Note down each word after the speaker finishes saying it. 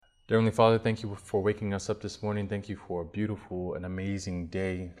Dear Heavenly Father, thank you for waking us up this morning. Thank you for a beautiful and amazing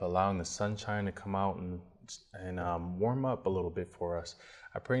day, allowing the sunshine to come out and warm up a little bit for us.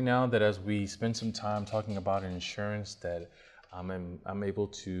 I pray now that as we spend some time talking about insurance, that I'm able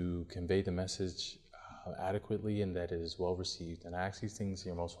to convey the message adequately and that it is well received. And I ask these things in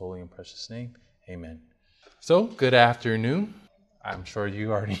your most holy and precious name. Amen. So, good afternoon. I'm sure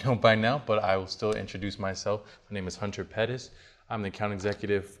you already know by now, but I will still introduce myself. My name is Hunter Pettis. I'm the account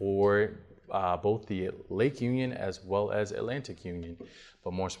executive for both the Lake Union as well as Atlantic Union,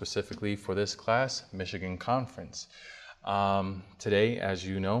 but more specifically for this class, Michigan Conference. Today, as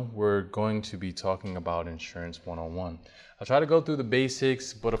you know, we're going to be talking about Insurance 101. I'll try to go through the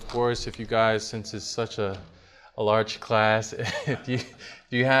basics, but of course, if you guys, since it's such a large class, if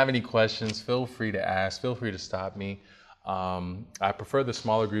you have any questions, feel free to ask, feel free to stop me. I prefer the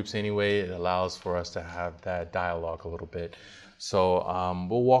smaller groups anyway. It allows for us to have that dialogue a little bit. So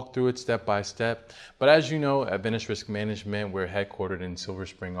we'll walk through it step by step. But as you know, Adventist Risk Management, we're headquartered in Silver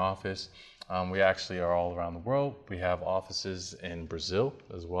Spring office. We actually are all around the world. We have offices in Brazil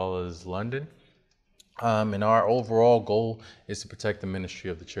as well as London. And our overall goal is to protect the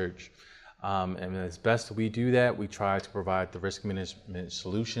ministry of the church. And as best we do that, we try to provide the risk management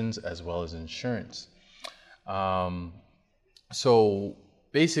solutions as well as insurance. So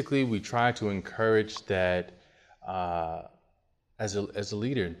basically, we try to encourage that as a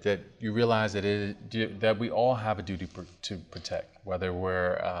leader, that you realize that we all have a duty to protect, whether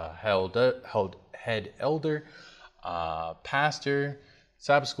we're head elder, pastor,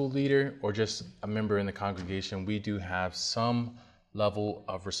 Sabbath school leader, or just a member in the congregation. We do have some level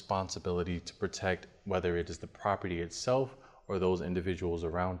of responsibility to protect, whether it is the property itself or those individuals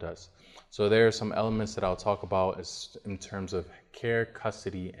around us. So there are some elements that I'll talk about in terms of care,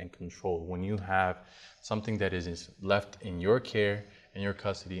 custody, and control. When you have something that is left in your care, in your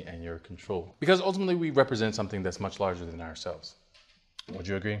custody, and your control. Because ultimately we represent something that's much larger than ourselves. Would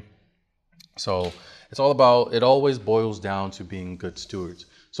you agree? So it always boils down to being good stewards.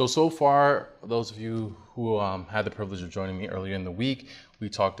 So far, those of you who had the privilege of joining me earlier in the week,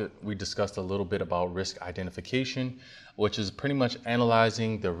 we discussed a little bit about risk identification, which is pretty much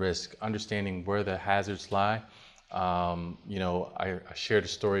analyzing the risk, understanding where the hazards lie. I shared a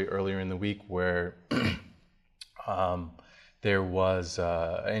story earlier in the week where there was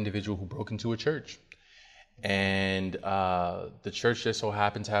an individual who broke into a church. And the church just so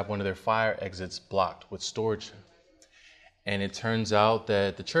happened to have one of their fire exits blocked with storage. And it turns out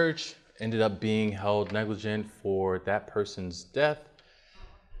that the church ended up being held negligent for that person's death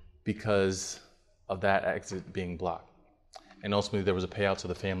because of that exit being blocked. And ultimately, there was a payout to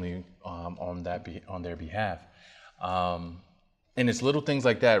the family on their behalf. And it's little things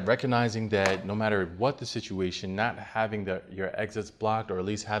like that, recognizing that no matter what the situation, not having your exits blocked, or at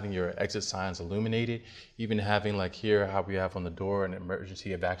least having your exit signs illuminated, even having, like here, how we have on the door, an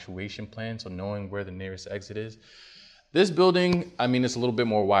emergency evacuation plan, so knowing where the nearest exit is. This building, it's a little bit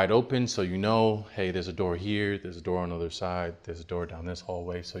more wide open, so you know, hey, there's a door here, there's a door on the other side, there's a door down this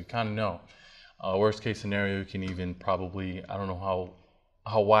hallway, so you kind of know. Worst case scenario, you can even probably, I don't know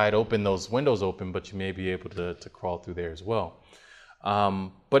how wide open those windows open, but you may be able to crawl through there as well.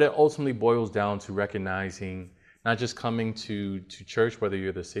 But it ultimately boils down to recognizing, not just coming to church, whether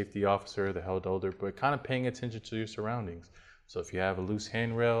you're the safety officer, the head elder, but kind of paying attention to your surroundings. So if you have a loose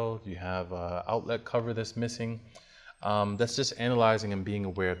handrail, you have an outlet cover that's missing, that's just analyzing and being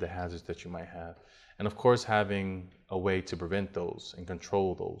aware of the hazards that you might have. And of course, having a way to prevent those and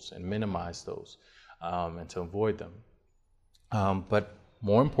control those and minimize those and to avoid them. But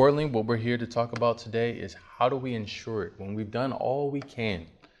more importantly, what we're here to talk about today is how do we ensure it? When we've done all we can,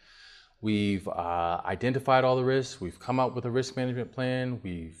 we've identified all the risks, we've come out with a risk management plan,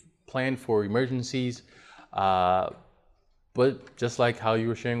 we've planned for emergencies, but just like how you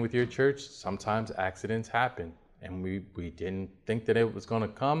were sharing with your church, sometimes accidents happen. And we didn't think that it was going to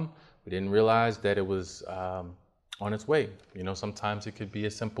come. We didn't realize that it was on its way. Sometimes it could be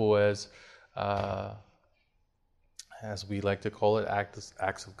as simple as we like to call it,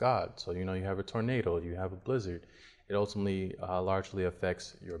 acts of God. So, you have a tornado, you have a blizzard. It ultimately largely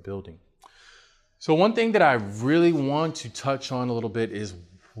affects your building. So one thing that I really want to touch on a little bit is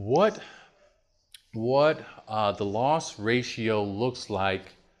what the loss ratio looks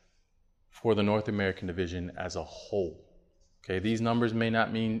like for the North American division as a whole. Okay, these numbers may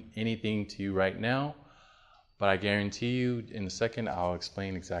not mean anything to you right now, but I guarantee you in a second I'll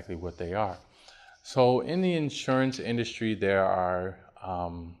explain exactly what they are. So in the insurance industry, there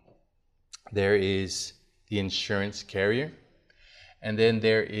is the insurance carrier, and then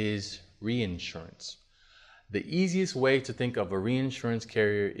there is reinsurance. The easiest way to think of a reinsurance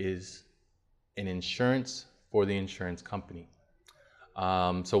carrier is an insurance for the insurance company.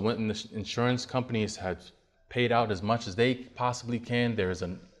 So when the insurance companies have paid out as much as they possibly can, there is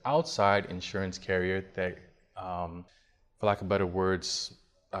an outside insurance carrier that, for lack of better words,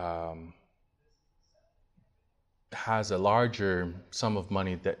 has a larger sum of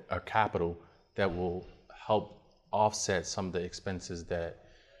money that or capital that will help offset some of the expenses that,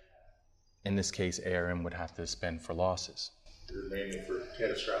 in this case, ARM would have to spend for losses. Mainly for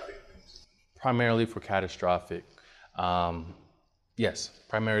catastrophic things. Primarily for catastrophic. Yes,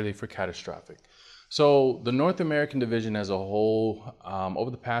 primarily for catastrophic. So the North American division as a whole,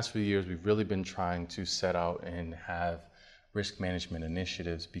 over the past few years, we've really been trying to set out and have risk management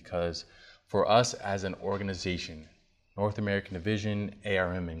initiatives, because for us as an organization, North American division,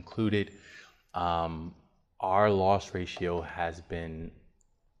 ARM included, our loss ratio has been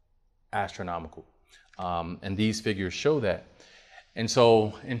astronomical. And these figures show that. And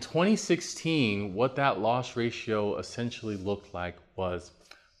so in 2016, what that loss ratio essentially looked like was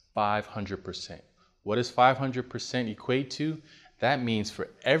 500%. What does 500% equate to? That means for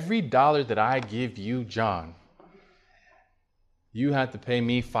every dollar that I give you, John, you have to pay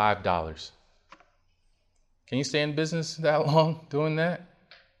me $5. Can you stay in business that long doing that?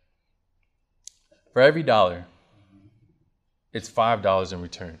 For every dollar, it's $5 in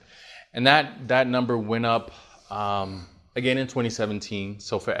return. And that number went up again in 2017.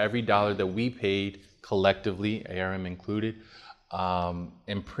 So for every dollar that we paid collectively, ARM included,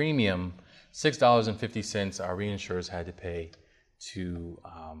 in premium, $6.50 our reinsurers had to pay to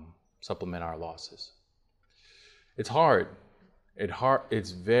supplement our losses. It's hard.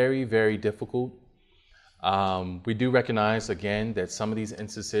 It's very, very difficult. We do recognize, again, that some of these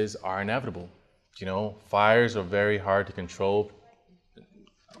instances are inevitable. You know, fires are very hard to control,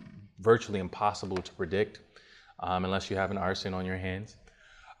 virtually impossible to predict, unless you have an arson on your hands.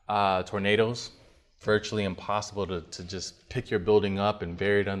 Tornadoes, virtually impossible to just pick your building up and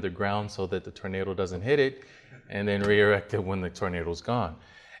bury it underground so that the tornado doesn't hit it and then re-erect it when the tornado's gone.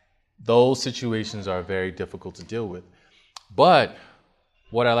 Those situations are very difficult to deal with. But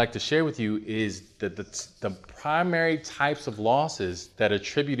what I like to share with you is that the primary types of losses that are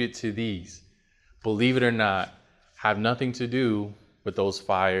attributed to these, believe it or not, have nothing to do with those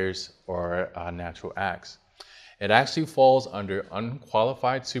fires or natural acts. It actually falls under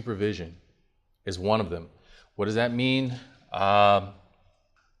unqualified supervision is one of them. What does that mean? We're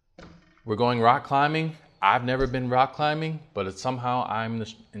going rock climbing. I've never been rock climbing, but somehow I'm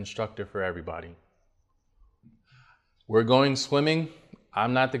the instructor for everybody. We're going swimming.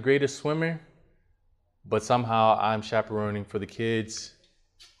 I'm not the greatest swimmer, but somehow I'm chaperoning for the kids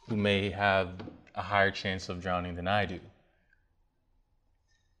who may have a higher chance of drowning than I do.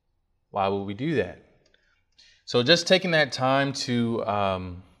 Why would we do that? So just taking that time to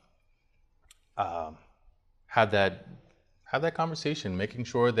have that conversation, making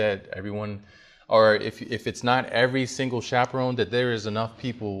sure that everyone, or if it's not every single chaperone, that there is enough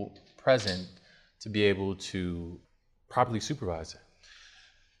people present to be able to properly supervise it.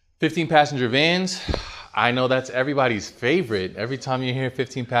 15 passenger vans, I know that's everybody's favorite. Every time you hear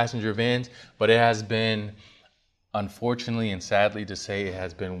 15 passenger vans, but it has been, unfortunately and sadly to say, it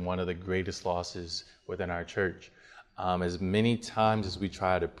has been one of the greatest losses within our church. As many times as we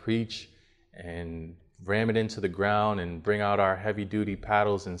try to preach and ram it into the ground and bring out our heavy duty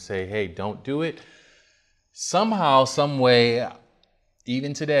paddles and say, hey, don't do it. Somehow, some way,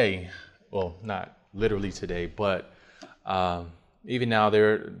 even today, well, not literally today, but even now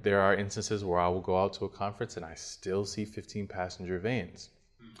there are instances where I will go out to a conference and I still see 15 passenger vans.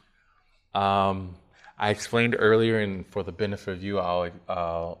 I explained earlier, and for the benefit of you, I'll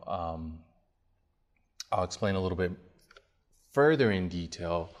explain a little bit further in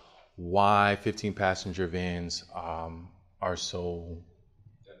detail why 15 passenger vans are so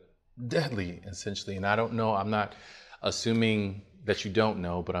deadly, essentially. And I don't know, I'm not assuming that you don't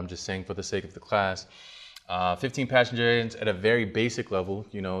know, but I'm just saying for the sake of the class, 15 passenger vans at a very basic level,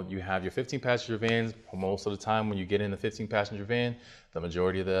 you know, you have your 15 passenger vans. Most of the time when you get in the 15 passenger van, the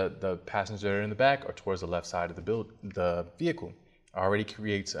majority of the passengers that are in the back are towards the left side of the vehicle. Already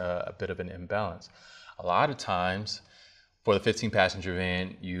creates a bit of an imbalance. A lot of times for the 15 passenger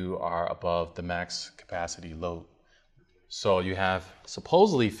van, you are above the max capacity load. So you have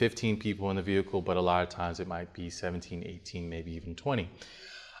supposedly 15 people in the vehicle, but a lot of times it might be 17, 18, maybe even 20.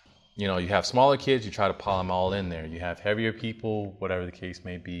 You know, you have smaller kids, you try to pile them all in there. You have heavier people, whatever the case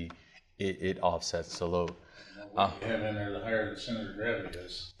may be, it offsets the load. What you have in there, the higher the center of gravity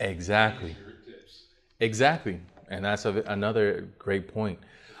is. Exactly. Exactly. And that's another great point.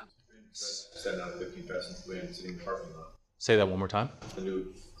 Setting out 15 passenger van sitting in the parking lot. Say that one more time. The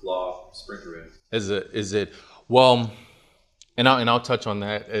new law sprinkler van. Is it well? And I'll touch on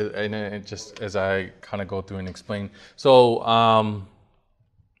that, and just as I kind of go through and explain. So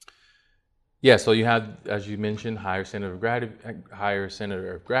so you have, as you mentioned, higher center of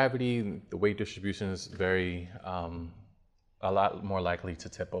gravity. The weight distribution is very a lot more likely to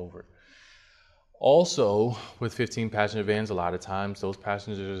tip over. Also, with 15 passenger vans, a lot of times those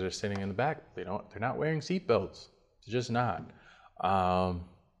passengers are sitting in the back. They're not wearing seatbelts. They're just not.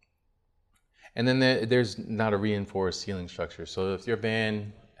 And then there's not a reinforced ceiling structure. So if your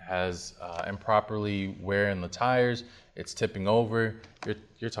van has improperly wear in the tires, it's tipping over,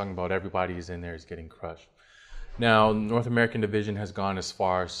 you're talking about everybody who's in there is getting crushed. Now, North American Division has gone as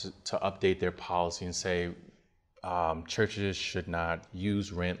far as to update their policy and say churches should not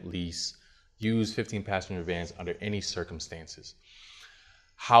use, rent, lease, use 15 passenger vans under any circumstances.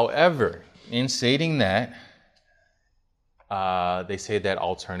 However, in stating that, they say that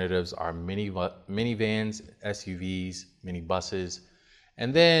alternatives are minivans, SUVs, minibuses,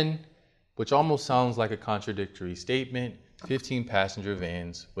 and then, which almost sounds like a contradictory statement, 15 passenger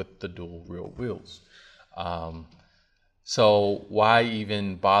vans with the dual rear wheels. So why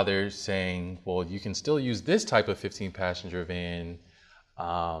even bother saying, well, you can still use this type of 15 passenger van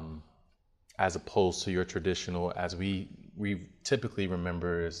as opposed to your traditional, as we typically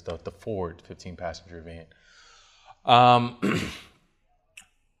remember, is the Ford 15 passenger van.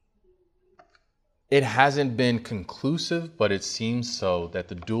 It hasn't been conclusive, but it seems so that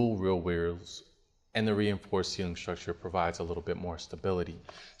the dual rear wheels and the reinforced ceiling structure provides a little bit more stability.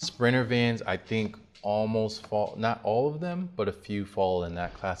 Sprinter vans, I think, almost fall, not all of them, but a few fall in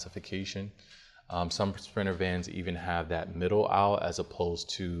that classification. Some Sprinter vans even have that middle aisle as opposed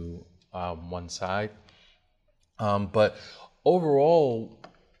to one side. But overall,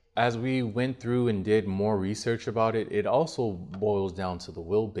 as we went through and did more research about it, it also boils down to the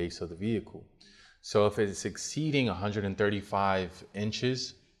wheelbase of the vehicle. So if it's exceeding 135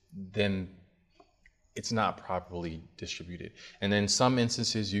 inches, then it's not properly distributed. And in some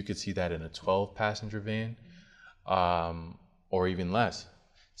instances, you could see that in a 12 passenger van or even less.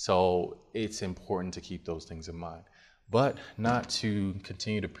 So it's important to keep those things in mind. But not to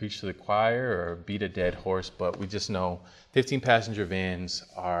continue to preach to the choir or beat a dead horse, but we just know 15 passenger vans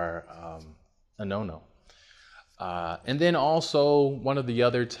are a no-no. And then also one of the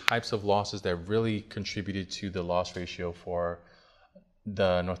other types of losses that really contributed to the loss ratio for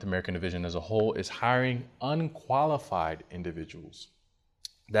the North American Division as a whole is hiring unqualified individuals.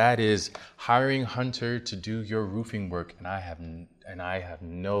 That is hiring Hunter to do your roofing work, and I have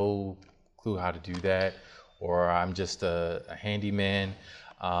no clue how to do that, or I'm just a handyman.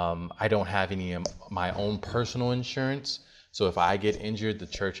 I don't have any of my own personal insurance, so if I get injured, the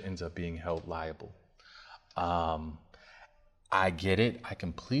church ends up being held liable. I get it. I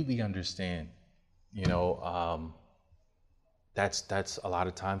completely understand. That's a lot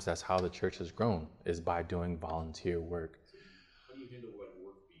of times that's how the church has grown, is by doing volunteer work. How do you handle work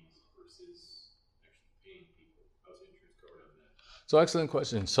fees versus actually paying people? How's insurance covered on that? So excellent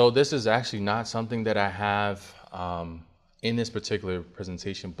question. So this is actually not something that I have in this particular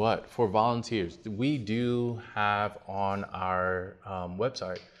presentation, but for volunteers, we do have on our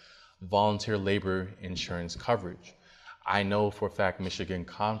website volunteer labor insurance coverage. I know for a fact Michigan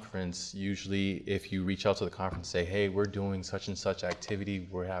Conference, usually if you reach out to the conference, say, hey, we're doing such and such activity,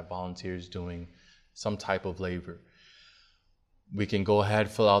 we have volunteers doing some type of labor. We can go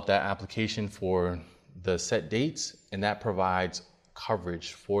ahead, fill out that application for the set dates, and that provides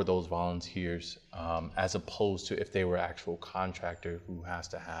coverage for those volunteers as opposed to if they were actual contractor who has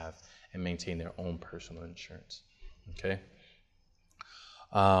to have and maintain their own personal insurance. Okay.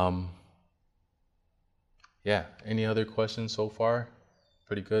 Yeah, any other questions so far?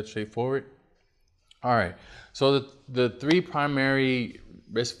 Pretty good, straightforward. All right, so the three primary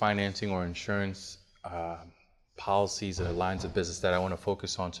risk financing or insurance policies or lines of business that I want to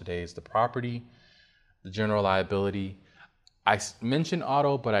focus on today is the property, the general liability. I mentioned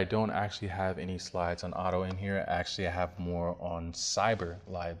auto, but I don't actually have any slides on auto in here. Actually, I have more on cyber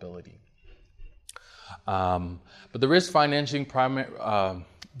liability. But the risk financing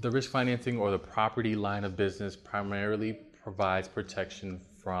or the property line of business primarily provides protection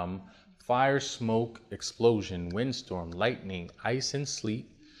from fire, smoke, explosion, windstorm, lightning, ice and sleet,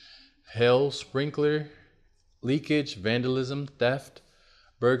 hail, sprinkler, leakage, vandalism, theft,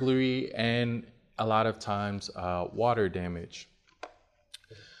 burglary, and a lot of times water damage.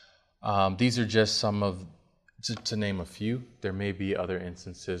 These are just some of, to name a few. There may be other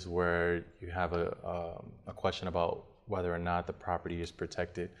instances where you have a question about whether or not the property is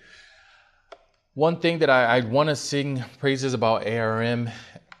protected. One thing that I want to sing praises about ARM,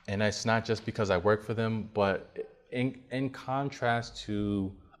 and it's not just because I work for them, but in contrast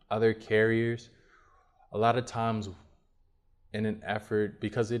to other carriers, a lot of times in an effort,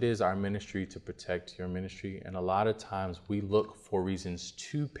 because it is our ministry to protect your ministry, and a lot of times we look for reasons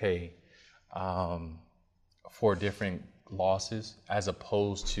to pay for different losses, as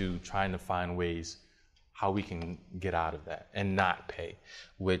opposed to trying to find ways how we can get out of that and not pay,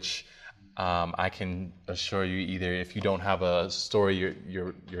 which I can assure you, either if you don't have a story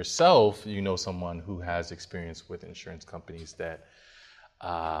yourself, you know someone who has experience with insurance companies that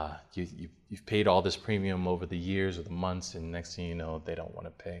you've paid all this premium over the years or the months, and next thing you know, they don't want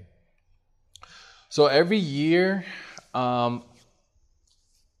to pay. So every year, I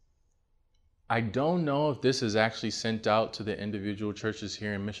don't know if this is actually sent out to the individual churches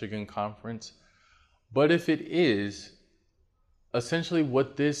here in Michigan Conference, but if it is, essentially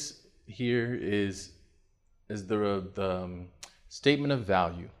what this here is the statement of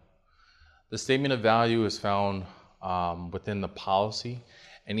value. The statement of value is found within the policy,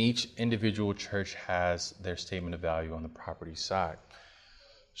 and each individual church has their statement of value on the property side.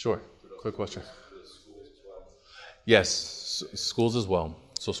 Sure. Quick question. Yes, schools as well.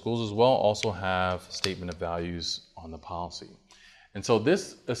 So schools as well also have statement of values on the policy. And so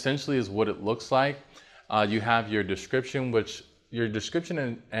this essentially is what it looks like. You have your description, which your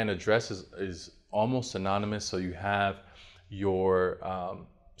description and address is almost synonymous. So you have your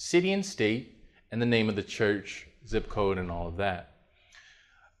city and state and the name of the church, zip code, and all of that.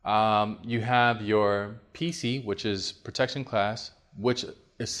 You have your PC, which is protection class, which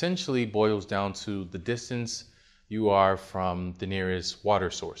essentially boils down to the distance you are from the nearest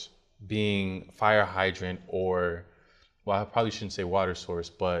water source, being fire hydrant or, well, I probably shouldn't say water source,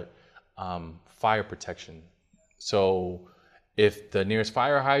 but fire protection. So if the nearest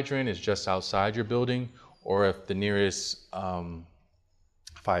fire hydrant is just outside your building, or if the nearest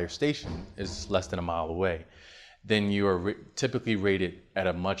fire station is less than a mile away, then you are typically rated at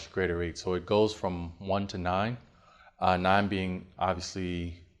a much greater rate. So it goes from 1 to 9, 9 being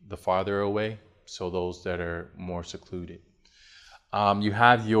obviously the farther away, so those that are more secluded. You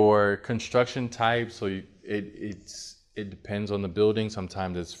have your construction type, so it depends on the building.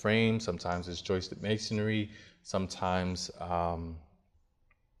 Sometimes it's frame, sometimes it's joisted masonry, sometimes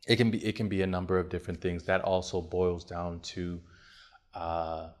it can be a number of different things. That also boils down to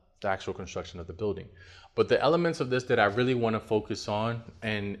the actual construction of the building. But the elements of this that I really want to focus on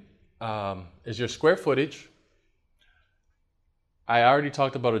is your square footage. I already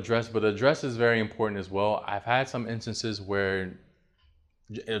talked about address, but address is very important as well. I've had some instances where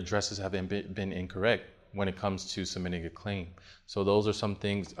addresses have been incorrect when it comes to submitting a claim. So those are some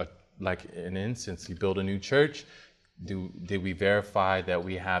things, like in an instance, you build a new church. Did we verify that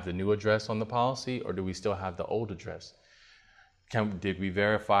we have the new address on the policy, or do we still have the old address? Did we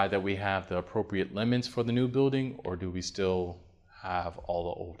verify that we have the appropriate limits for the new building, or do we still have all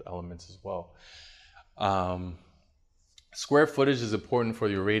the old elements as well? Square footage is important for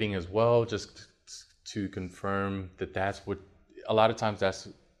your rating as well, just to confirm that that's what, a lot of times that's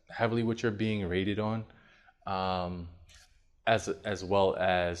heavily what you're being rated on, as well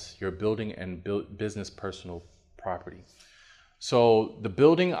as your building and business personal property. So the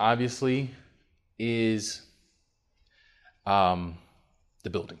building obviously is the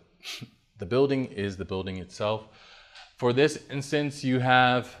building. The building is the building itself. For this instance, you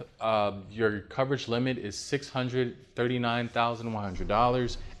have your coverage limit is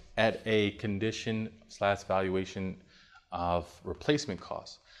 $639,100 at a condition/valuation of replacement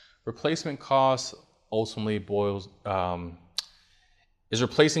costs. Replacement costs ultimately is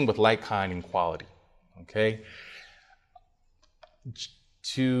replacing with like, kind, and quality. Okay.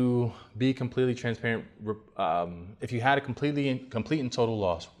 To be completely transparent, if you had a complete and total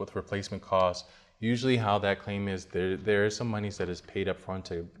loss with replacement costs, usually how that claim is, there is some monies that is paid up front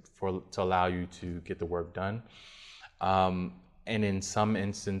to allow you to get the work done. And in some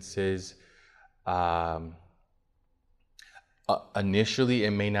instances, initially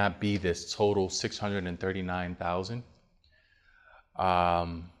it may not be this total $639,000,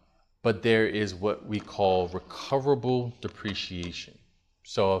 but there is what we call recoverable depreciation.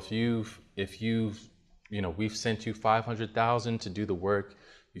 So if we've sent you $500,000 to do the work,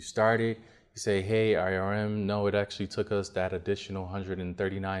 you started. You say, hey, IRM, no, it actually took us that additional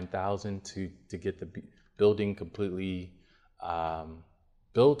 $139,000 to get the building completely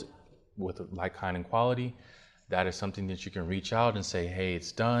built with like, kind, and quality. That is something that you can reach out and say, hey,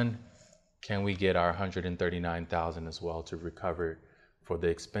 it's done. Can we get our $139,000 as well to recover for the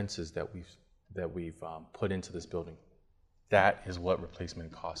expenses that we've put into this building? That is what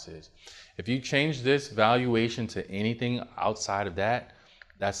replacement cost is. If you change this valuation to anything outside of that,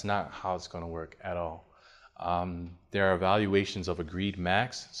 that's not how it's going to work at all. There are valuations of agreed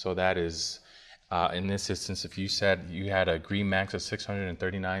max. So that is, in this instance, if you said you had an agreed max of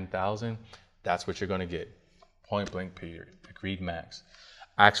 $639,000, that's what you're going to get. Point blank period. Agreed max.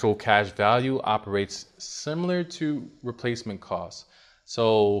 Actual cash value operates similar to replacement costs.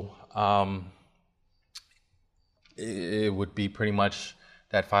 So it would be pretty much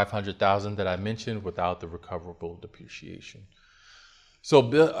that $500,000 that I mentioned without the recoverable depreciation. So,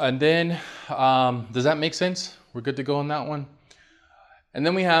 and then, does that make sense? We're good to go on that one. And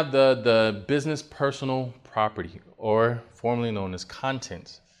then we have the business personal property, or formerly known as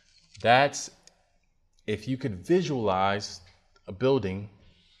contents. That's if you could visualize a building,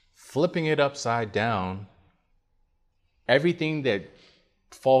 flipping it upside down, everything that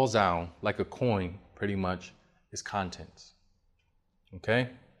falls down like a coin pretty much is contents. Okay?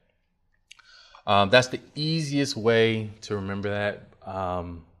 That's the easiest way to remember that.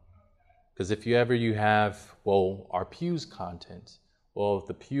 Because if you have, our pews contents. Well, if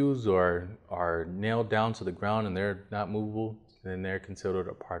the pews are nailed down to the ground and they're not movable, then they're considered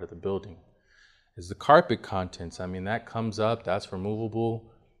a part of the building. Is the carpet contents? I mean, that comes up, that's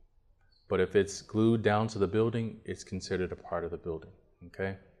removable. But if it's glued down to the building, it's considered a part of the building.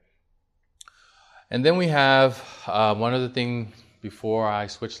 Okay? And then we have one other thing before I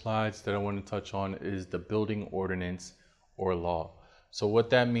switch slides that I want to touch on is the building ordinance or law. So what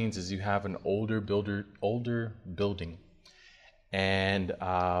that means is you have an older building, and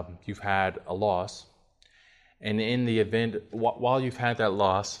you've had a loss. And in the event, while you've had that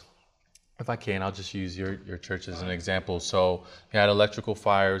loss, if I can, I'll just use your church as an example. So you had electrical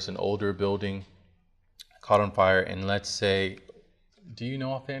fires, an older building caught on fire, and let's say, do you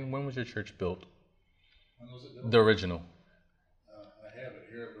know offhand, when was your church built? When was it built? The original. I have it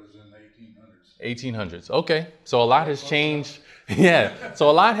here. It was in the 1800s. 1800s. Okay. So a lot has changed. Yeah.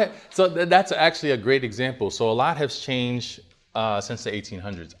 So that's actually a great example. So a lot has changed since the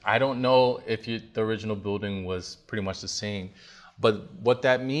 1800s. I don't know if the original building was pretty much the same, but what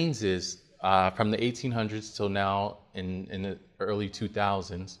that means is from the 1800s till now in the early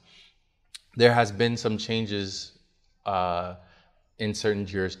 2000s, there has been some changes in certain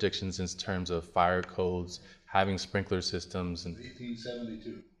jurisdictions in terms of fire codes, having sprinkler systems. And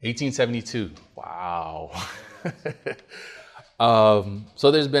 1872. 1872. Wow. So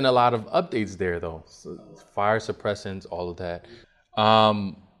there's been a lot of updates there, though. So fire suppressants, all of that.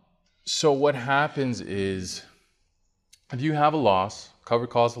 So what happens is, if you have a loss, covered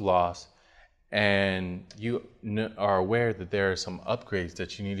cause of loss, and you are aware that there are some upgrades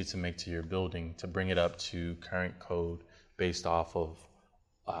that you needed to make to your building to bring it up to current code based off of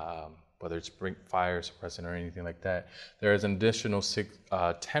whether it's fire suppressant or anything like that, there is an additional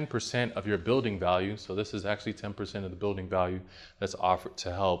 10% of your building value. So this is actually 10% of the building value that's offered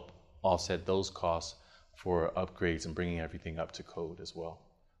to help offset those costs for upgrades and bringing everything up to code as well.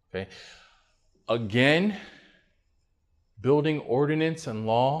 Okay. Again, building ordinance and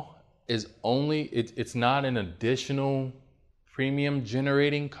law is only, it's not an additional premium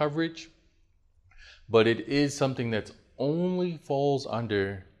generating coverage, but it is something that's only falls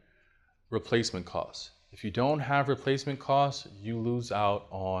under replacement costs. If you don't have replacement costs, you lose out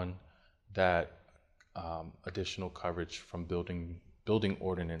on that additional coverage from building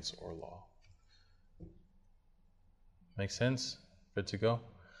ordinance or law. Make sense? Good to go?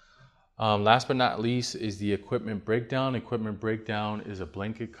 Last but not least is the equipment breakdown. Equipment breakdown is a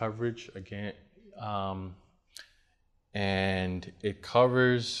blanket coverage again, and it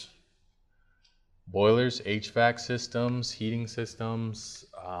covers boilers, HVAC systems, heating systems,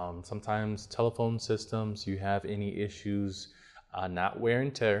 sometimes telephone systems. You have any issues, not wear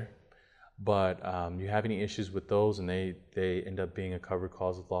and tear, but you have any issues with those and they end up being a covered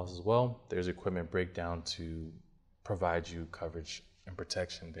cause of loss as well. There's equipment breakdown to provide you coverage and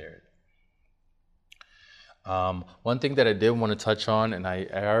protection there. One thing that I did want to touch on, and I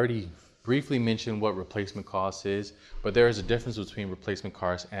already briefly mentioned what replacement cost is, but there is a difference between replacement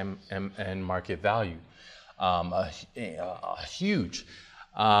cost and market value. Huge.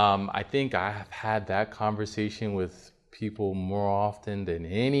 I think I have had that conversation with people more often than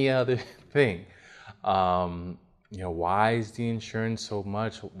any other thing. Why is the insurance so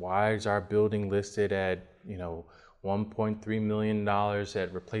much? Why is our building listed at, $1.3 million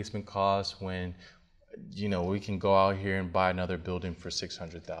at replacement cost when, we can go out here and buy another building for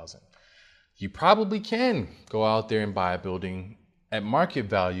 $600,000? You probably can go out there and buy a building at market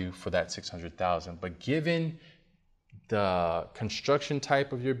value for that $600,000, but given the construction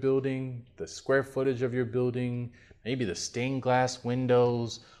type of your building, the square footage of your building, maybe the stained glass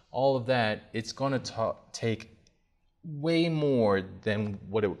windows, all of that, it's going to take way more than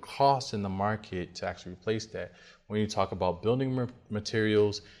what it would cost in the market to actually replace that. When you talk about building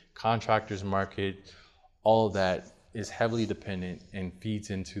materials, contractors market, all of that is heavily dependent and feeds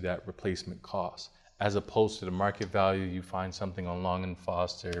into that replacement cost. As opposed to the market value, you find something on Long and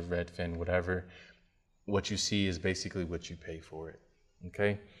Foster, Redfin, whatever, what you see is basically what you pay for it.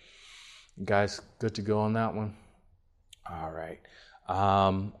 Okay? You guys, good to go on that one? All right.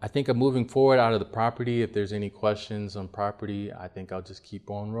 I think I'm moving forward out of the property. If there's any questions on property, I think I'll just keep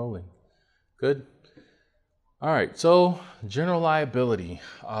on rolling. Good? All right, so general liability.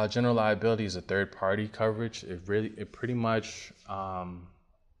 General liability is a third-party coverage. It pretty much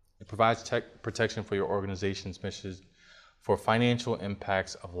it provides protection for your organization's mission for financial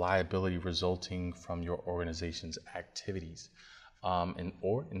impacts of liability resulting from your organization's activities,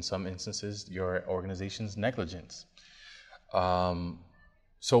 or in some instances, your organization's negligence.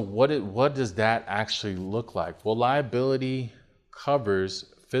 So what does that actually look like? Well, liability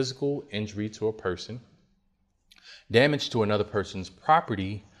covers physical injury to a person, damage to another person's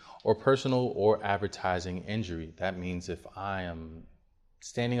property, or personal or advertising injury. That means if I am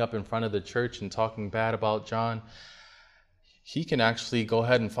standing up in front of the church and talking bad about John, he can actually go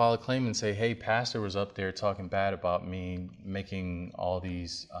ahead and file a claim and say, hey, pastor was up there talking bad about me, making all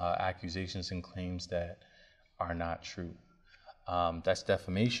these accusations and claims that are not true. That's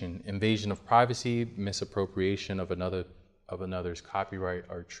defamation, invasion of privacy, misappropriation of another's copyright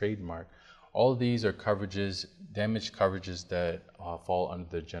or trademark. All of these are coverages, damage coverages that fall under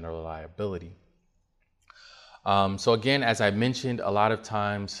the general liability. So again, as I mentioned, a lot of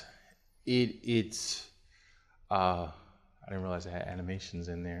times it's I didn't realize I had animations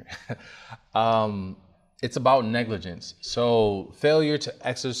in there. It's about negligence. So failure to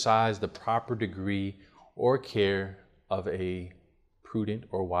exercise the proper degree or care of a prudent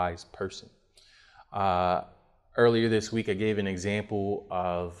or wise person. Earlier this week, I gave an example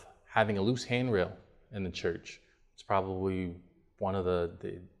of having a loose handrail in the church. It's probably one of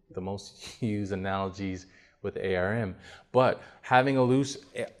the most used analogies with ARM. But having a loose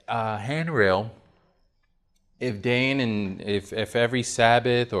handrail, if every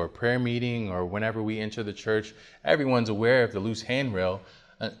Sabbath or prayer meeting or whenever we enter the church, everyone's aware of the loose handrail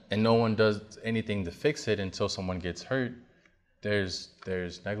and no one does anything to fix it until someone gets hurt, there's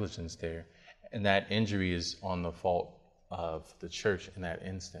negligence there. And that injury is on the fault of the church in that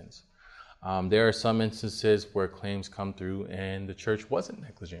instance. There are some instances where claims come through and the church wasn't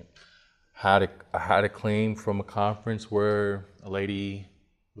negligent. I had a claim from a conference where a lady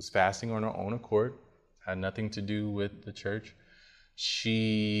was fasting on her own accord, had nothing to do with the church.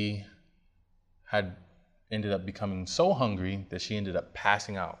 She had ended up becoming so hungry that she ended up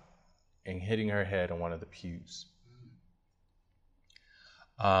passing out and hitting her head on one of the pews.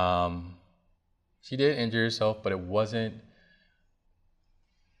 She did injure herself, but it wasn't,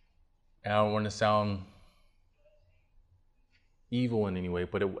 and I don't want to sound evil in any way,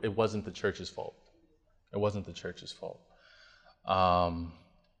 but it wasn't the church's fault. It wasn't the church's fault.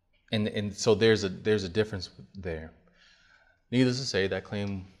 And so there's a difference there. Needless to say, that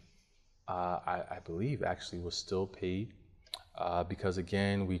claim, I believe, actually was still paid because,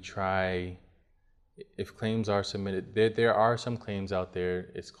 again, we try, if claims are submitted, there are some claims out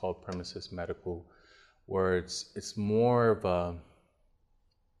there, it's called premises medical, where it's more of a,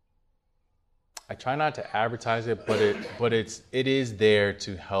 I try not to advertise it, but it is there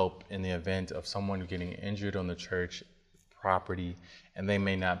to help in the event of someone getting injured on the church property and they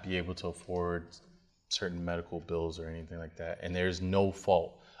may not be able to afford certain medical bills or anything like that. And there's no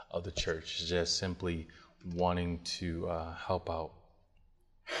fault of the church, it's just simply wanting to help out.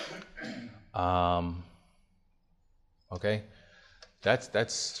 Okay,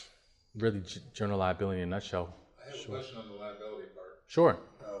 that's really general liability in a nutshell. I have a question on the liability part. Sure.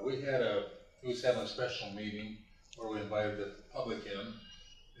 We was having a special meeting where we invited the public in,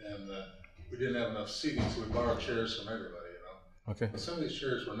 and we didn't have enough seating, so we borrowed chairs from everybody, Okay. But some of these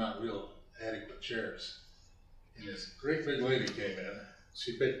chairs were not real adequate chairs. And this great big lady came in.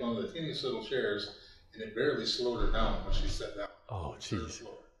 She picked one of the teeniest little chairs, and it barely slowed her down when she sat down. Oh, jeez.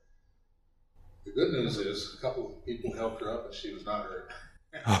 The good news is a couple of people helped her up, and she was not hurt.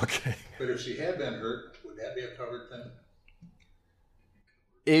 Okay. But if she had been hurt, would that be a covered thing?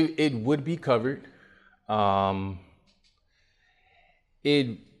 It would be covered.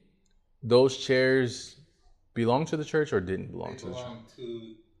 Those chairs belong to the church or didn't belong to the church? They belong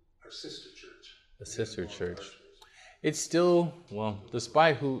to our sister church. The sister church. It's still, well,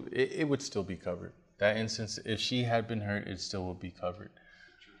 despite who, it would still be covered. That instance, if she had been hurt, it still would be covered.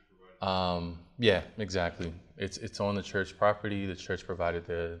 The church provided. Yeah, exactly. It's on the church property. The church provided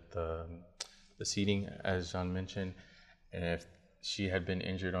the seating, as John mentioned, and if she had been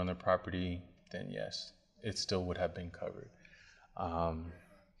injured on the property, then yes, it still would have been covered.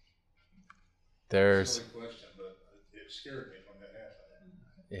 There's Silly question, but it scared me when that happened.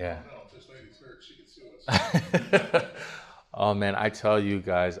 yeah. No, if this lady's hurt, she could sue us. Oh man, I tell you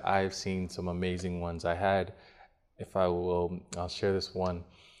guys, I've seen some amazing ones. I'll share this one.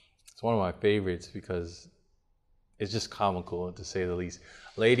 It's one of my favorites because it's just comical to say the least.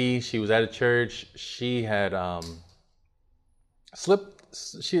 Lady, she was at a church. She had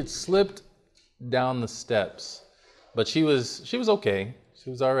slipped down the steps, but she was okay. She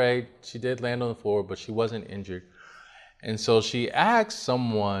was all right. She did land on the floor, but she wasn't injured. And so she asked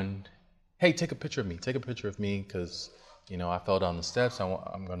someone, "Hey, take a picture of me. Take a picture of me because, I fell down the steps.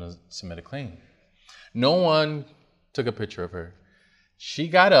 I'm going to submit a claim." No one took a picture of her. She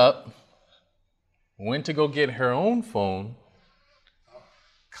got up, went to go get her own phone,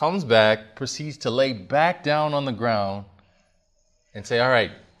 comes back, proceeds to lay back down on the ground and say, "All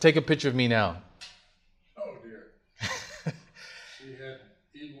right, take a picture of me now." Oh dear. She had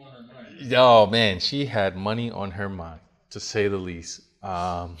E1 or 9. Oh man, she had money on her mind, to say the least.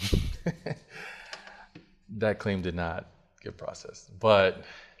 That claim did not get processed, but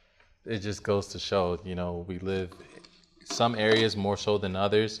it just goes to show, we live, some areas more so than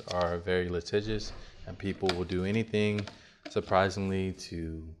others are very litigious, and people will do anything, surprisingly,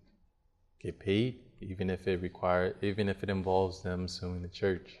 to get paid, even if it involves them suing the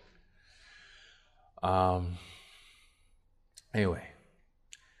church. Anyway,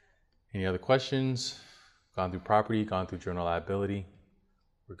 any other questions? Gone through property, gone through general liability.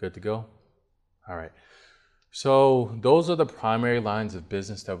 We're good to go? All right. So those are the primary lines of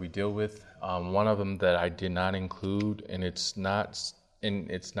business that we deal with. One of them that I did not include, and it's not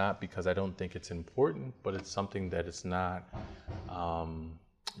because I don't think it's important, but it's something that is not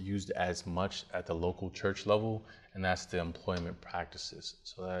used as much at the local church level, and that's the employment practices.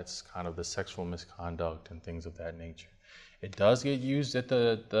 So that's kind of the sexual misconduct and things of that nature. It does get used at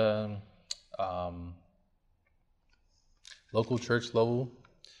the local church level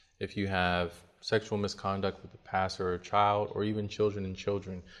if you have sexual misconduct with the pastor or a child, or even children and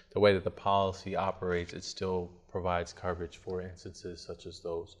children. The way that the policy operates, it still provides coverage for instances such as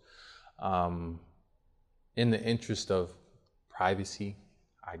those. In the interest of privacy,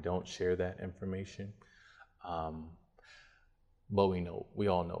 I don't share that information, but we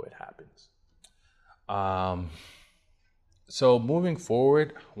all know it happens. So moving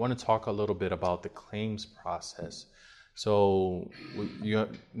forward, I want to talk a little bit about the claims process. So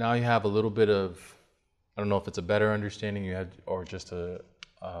now you have a little bit of, I don't know if it's a better understanding or just a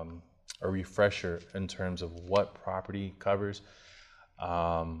refresher in terms of what property covers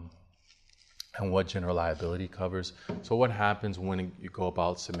and what general liability covers. So what happens when you go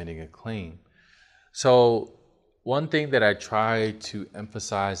about submitting a claim? So one thing that I try to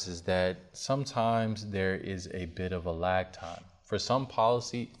emphasize is that sometimes there is a bit of a lag time. For some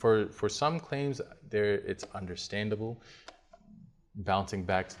for some claims, it's understandable. Bouncing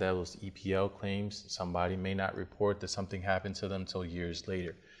back to those EPL claims, somebody may not report that something happened to them until years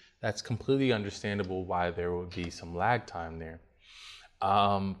later. That's completely understandable why there would be some lag time there.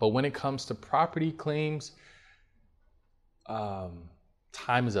 But when it comes to property claims,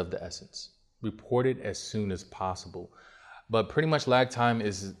 time is of the essence. Report it as soon as possible. But pretty much lag time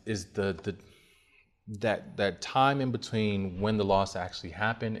is that time in between when the loss actually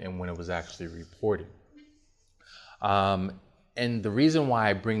happened and when it was actually reported. And the reason why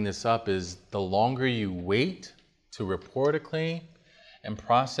I bring this up is the longer you wait to report a claim and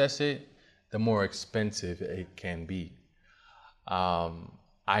process it, the more expensive it can be.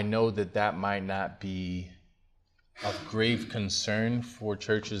 I know that might not be of grave concern for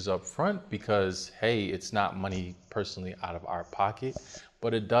churches up front because, hey, it's not money personally out of our pocket,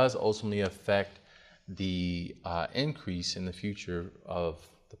 but it does ultimately affect the increase in the future of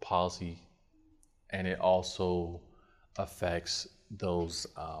the policy, and it also affects those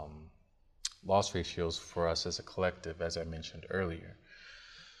loss ratios for us as a collective, as I mentioned earlier.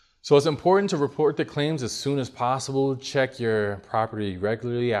 So it's important to report the claims as soon as possible. Check your property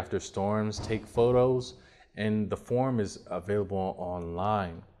regularly after storms, take photos, and the form is available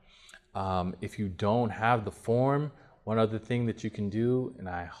online. If you don't have the form, one other thing that you can do, and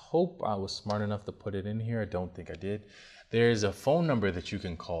I hope I was smart enough to put it in here, I don't think I did, there's a phone number that you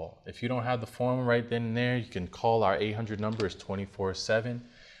can call. If you don't have the form right then and there, you can call our 800 number, it's 24/7.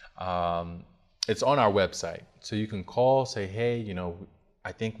 It's on our website. So you can call, say, hey,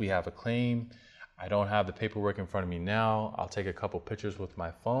 I think we have a claim. I don't have the paperwork in front of me now. I'll take a couple pictures with my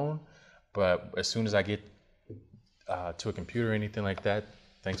phone, but as soon as I get to a computer or anything like that,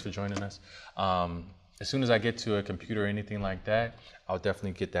 thanks for joining us. As soon as I get to a computer or anything like that, I'll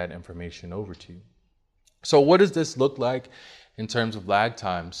definitely get that information over to you. So what does this look like in terms of lag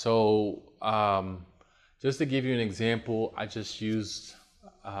time? So just to give you an example, I just used,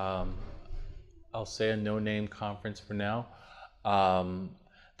 I'll say a no-name conference for now.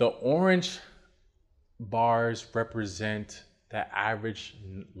 The orange bars represent the average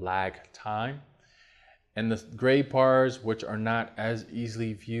lag time, and the gray bars, which are not as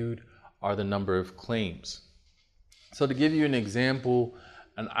easily viewed, are the number of claims. So to give you an example,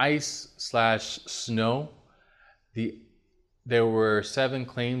 an ice/snow, there were 7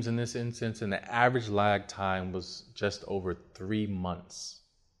 claims in this instance, and the average lag time was just over 3 months.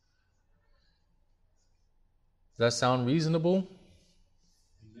 Does that sound reasonable?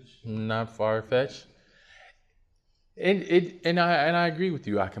 Not far-fetched? And I agree with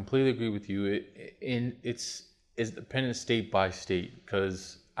you. I completely agree with you. It's dependent state by state,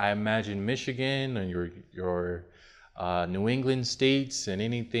 because I imagine Michigan and your New England states and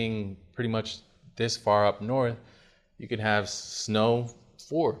anything pretty much this far up north, you can have snow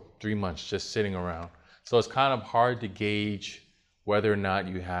for 3 months just sitting around. So it's kind of hard to gauge whether or not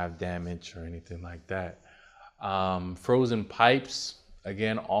you have damage or anything like that. Frozen pipes,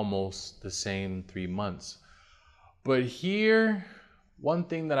 again, almost the same 3 months. But here, one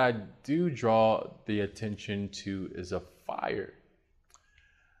thing that I do draw the attention to is a fire.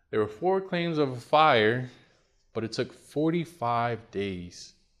 There were 4 claims of a fire, but it took 45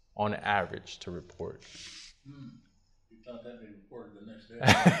 days on average to report. You thought that'd be reported the next day?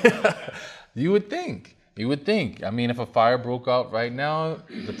 You would think. I mean, if a fire broke out right now,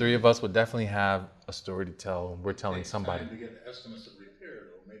 the 3 of us would definitely have a story to tell. We're telling somebody. To get estimates of repair,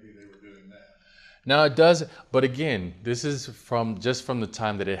 though, maybe they were doing that. Now it does, but again, this is from the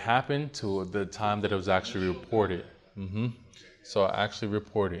time that it happened to the time that it was actually reported. So actually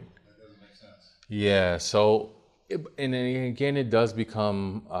reporting. That doesn't make sense. Yeah. So, and then again, it does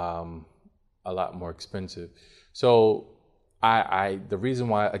become a lot more expensive. So the reason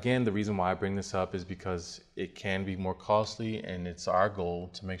why I bring this up is because it can be more costly, and it's our goal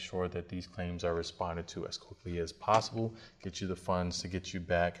to make sure that these claims are responded to as quickly as possible, get you the funds to get you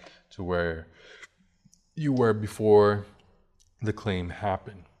back to where you were before the claim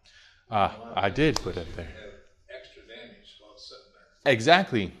happened. I did put it there. Have extra damage while it's sitting there.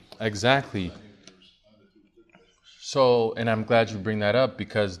 Exactly. So, and I'm glad you bring that up,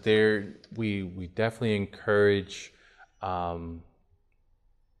 because we definitely encourage all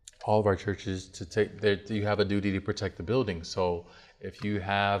of our churches to you have a duty to protect the building. So if you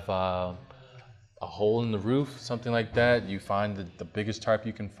have a hole in the roof, something like that, you find the biggest tarp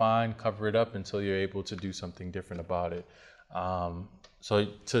you can find, cover it up until you're able to do something different about it. So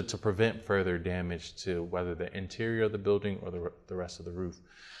to prevent further damage to whether the interior of the building or the rest of the roof.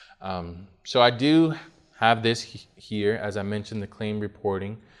 So I do have this here, as I mentioned, the claim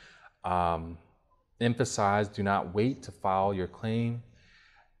reporting. Emphasize, do not wait to file your claim.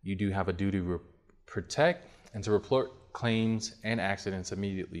 You do have a duty to protect and to report claims and accidents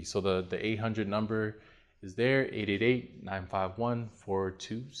immediately. So the 800 number is there,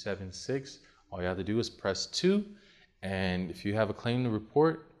 888-951-4276. All you have to do is press 2. And if you have a claim to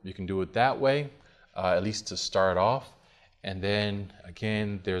report, you can do it that way, at least to start off. And then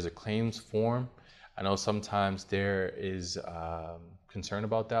again, there's a claims form. I know sometimes there is concern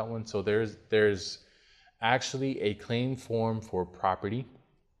about that one. So there's actually a claim form for property.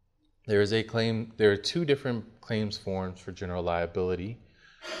 There are 2 different claims forms for general liability.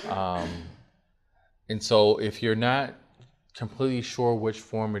 And so if you're not completely sure which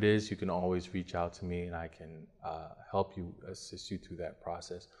form it is, you can always reach out to me and I can help you, assist you through that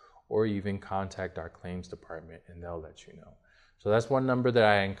process, or even contact our claims department and they'll let you know. So that's one number that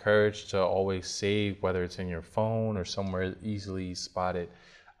I encourage to always save, whether it's in your phone or somewhere easily spotted,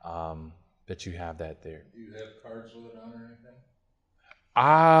 that you have that there. Do you have cards with it on or anything?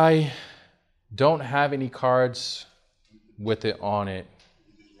 I don't have any cards with it on it,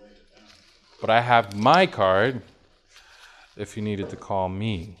 but I have my card if you needed to call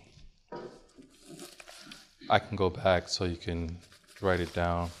me. I can go back so you can write it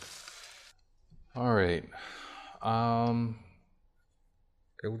down. All right. I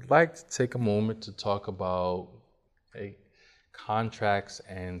would like to take a moment to talk about contracts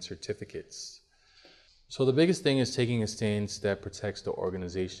and certificates. So the biggest thing is taking a stance that protects the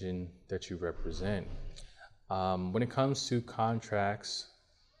organization that you represent. When it comes to contracts,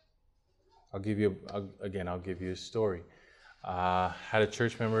 I'll give you a story. Had a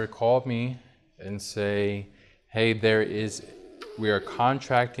church member called me and say, hey, we are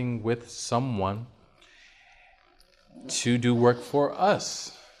contracting with someone to do work for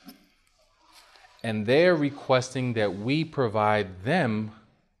us. And they're requesting that we provide them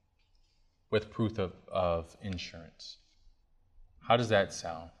with proof of insurance. How does that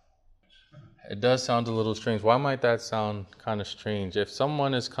sound? It does sound a little strange. Why might that sound kind of strange? If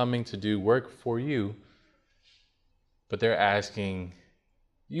someone is coming to do work for you, but they're asking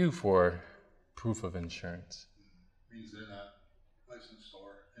you for proof of insurance. Means they're not licensed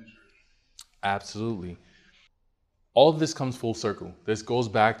or insured. Absolutely. All of this comes full circle. This goes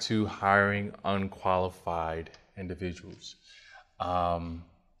back to hiring unqualified individuals. And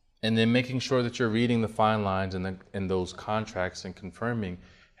then making sure that you're reading the fine lines in those contracts and confirming,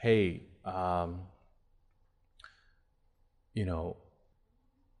 hey,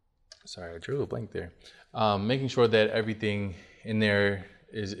 sorry, I drew a blank there. Making sure that everything in there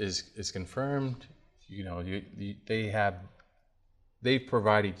is confirmed. They've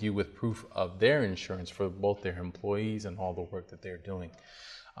provided you with proof of their insurance for both their employees and all the work that they're doing.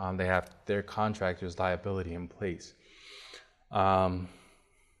 They have their contractor's liability in place.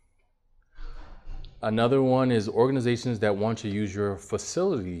 Another one is organizations that want to use your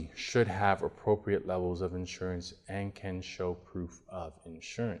facility should have appropriate levels of insurance and can show proof of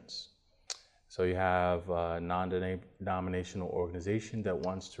insurance. So you have a non-denominational organization that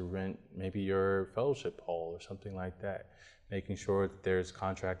wants to rent maybe your fellowship hall or something like that, making sure that there's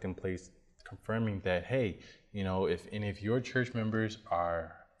contract in place confirming that, hey, if any of your church members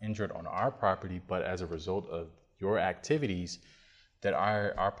are injured on our property, but as a result of your activities, that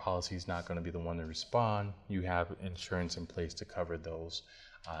our policy is not going to be the one to respond. You have insurance in place to cover those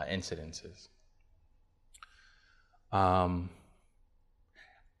incidences.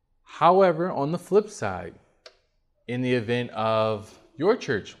 However, on the flip side, in the event of your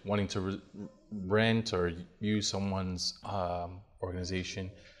church wanting to rent or use someone's organization,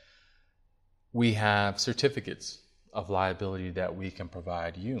 we have certificates of liability that we can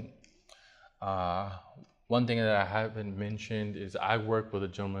provide you. One thing that I haven't mentioned is I work with a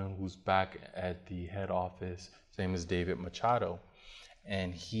gentleman who's back at the head office. His name is David Machado,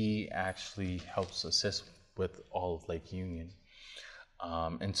 and he actually helps assist with all of Lake Union.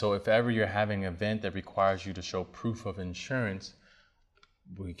 And so if ever you're having an event that requires you to show proof of insurance,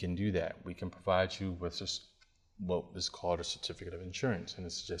 we can do that. We can provide you with just what is called a certificate of insurance, and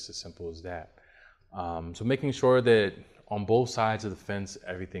it's just as simple as that. So making sure that on both sides of the fence,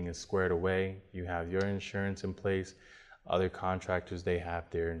 everything is squared away. You have your insurance in place. Other contractors, they have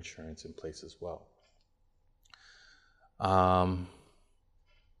their insurance in place as well.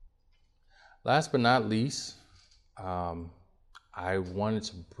 Last but not least, I wanted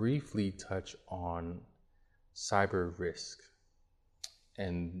to briefly touch on cyber risk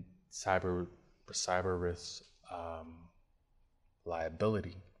and cyber risk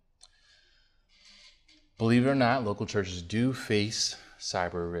liability. Believe it or not, local churches do face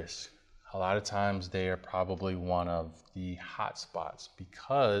cyber risk. A lot of times they are probably one of the hot spots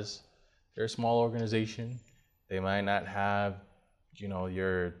because they're a small organization. They might not have,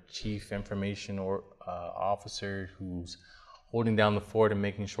 your chief information or officer who's holding down the fort and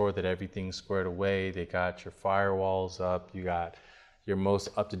making sure that everything's squared away. They got your firewalls up. You got your most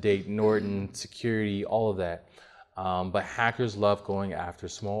up-to-date Norton security, all of that. But hackers love going after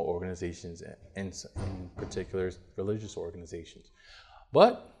small organizations, in particular religious organizations.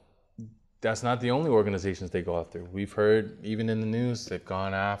 But that's not the only organizations they go after. We've heard, even in the news, they've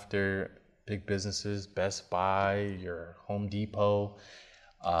gone after big businesses, Best Buy, your Home Depot,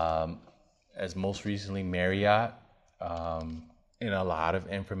 as most recently Marriott. And a lot of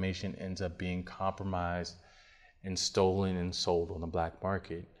information ends up being compromised and stolen and sold on the black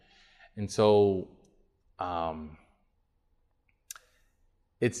market. And so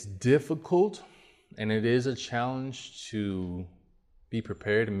it's difficult and it is a challenge to be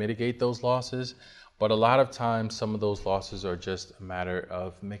prepared to mitigate those losses. But a lot of times, some of those losses are just a matter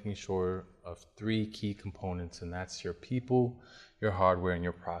of making sure of three key components, and that's your people, your hardware, and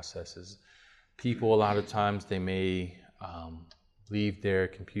your processes. People, a lot of times, they may leave their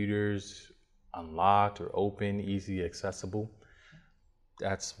computers unlocked or open, easily accessible.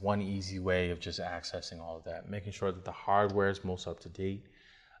 That's one easy way of just accessing all of that, making sure that the hardware is most up to date.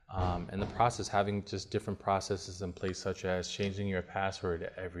 And the process, having just different processes in place, such as changing your password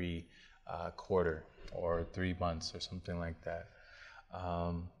every quarter or 3 months or something like that.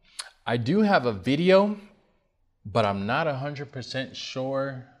 I do have a video, but I'm not 100%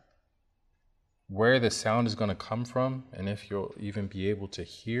 sure where the sound is going to come from and if you'll even be able to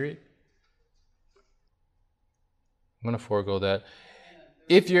hear it. I'm going to forego that.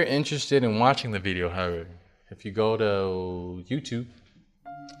 If you're interested in watching the video, however, if you go to YouTube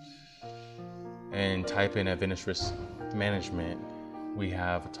and type in Adventist Risk Management, we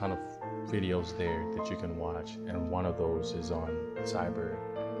have a ton of videos there that you can watch, and one of those is on cyber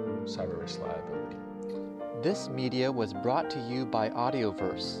risk liability. This media was brought to you by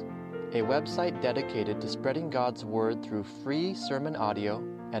Audioverse, a website dedicated to spreading God's Word through free sermon audio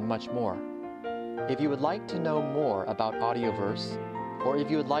and much more. If you would like to know more about Audioverse, or if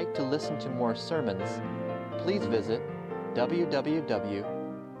you would like to listen to more sermons, please visit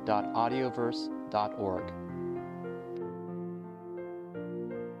www.audioverse.org.